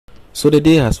So the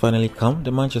day has finally come.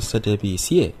 The Manchester derby is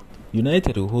here.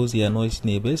 United will host their noisy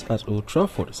neighbours at Old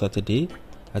Trafford Saturday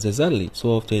at exactly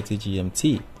 12:30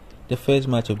 GMT, the first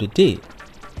match of the day.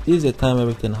 This is the time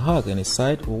Erik ten Hag and his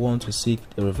side will want to seek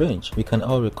a revenge. We can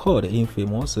all recall the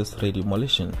infamous 6-3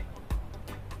 demolition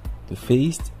we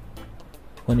faced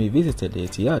when we visited the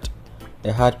Etihad,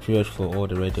 a hard period for all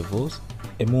the Red Devils,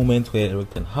 a moment where Erik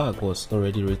ten Hag was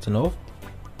already written off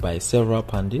by several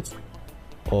pundits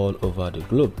all over the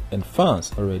globe and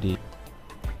fans already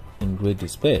in great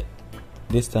despair.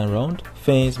 This time round,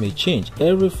 fans may change.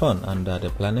 Every fan under the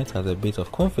planet has a bit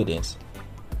of confidence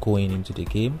going into the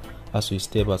game as we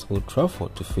step at Old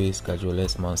Trafford to face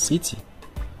Guardiola's Man City.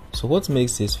 So what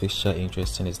makes this fixture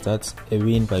interesting is that a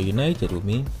win by United will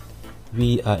mean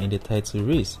we are in the title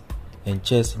race, and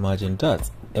just imagine that,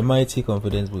 a mighty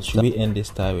confidence boost. Should we end this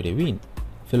tie with a win?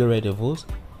 Fellow Red Devils,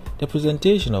 the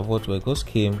presentation of what Weghorst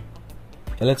came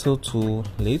a little too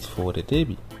late for the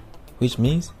derby, which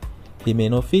means he may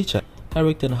not feature.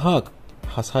 Erik ten Hag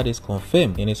has had this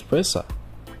confirmed in his presser.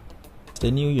 The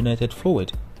new United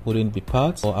forward wouldn't be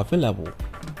part or available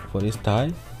for this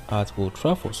tie at Old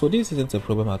Trafford. So this isn't a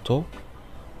problem at all.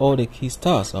 All the key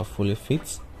stars are fully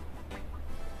fit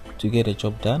to get the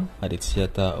job done at the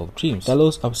Theatre of Dreams.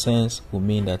 Dalot's absence will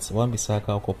mean that Wan-Bissaka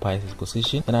occupies his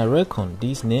position, and I reckon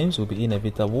these names will be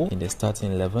inevitable in the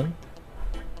starting 11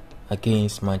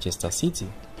 against Manchester City.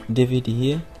 David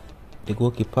here, the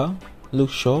goalkeeper, Luke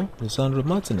Shaw, Lisandro,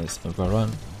 Martinez and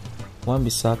Varane.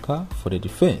 Wan-Bissaka for the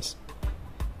defense.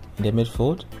 In the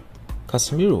midfield,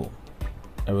 Casemiro,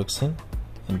 Eriksen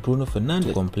and Bruno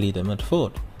Fernandes complete the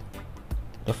midfield.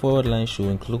 The forward line should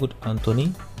include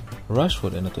Antony,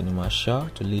 Rashford and Antony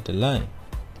Malacia to lead the line.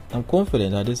 I'm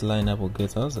confident that this lineup will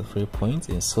get us the 3 points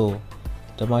and so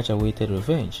the much awaited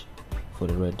revenge for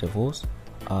the Red Devils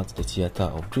at the Theatre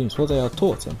of Dreams. What are your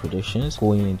thoughts and predictions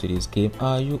going into this game?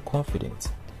 Are you confident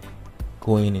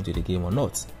going into the game or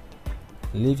not?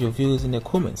 Leave your views in the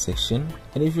comment section,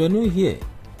 and if you are new here,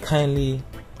 kindly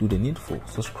do the needful,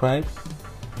 subscribe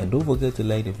and don't forget to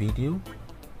like the video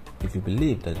if you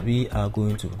believe that we are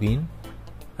going to win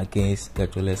against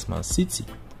Guardiola's Man City.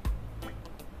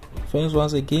 Thanks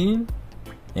once again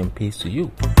and peace to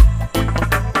you.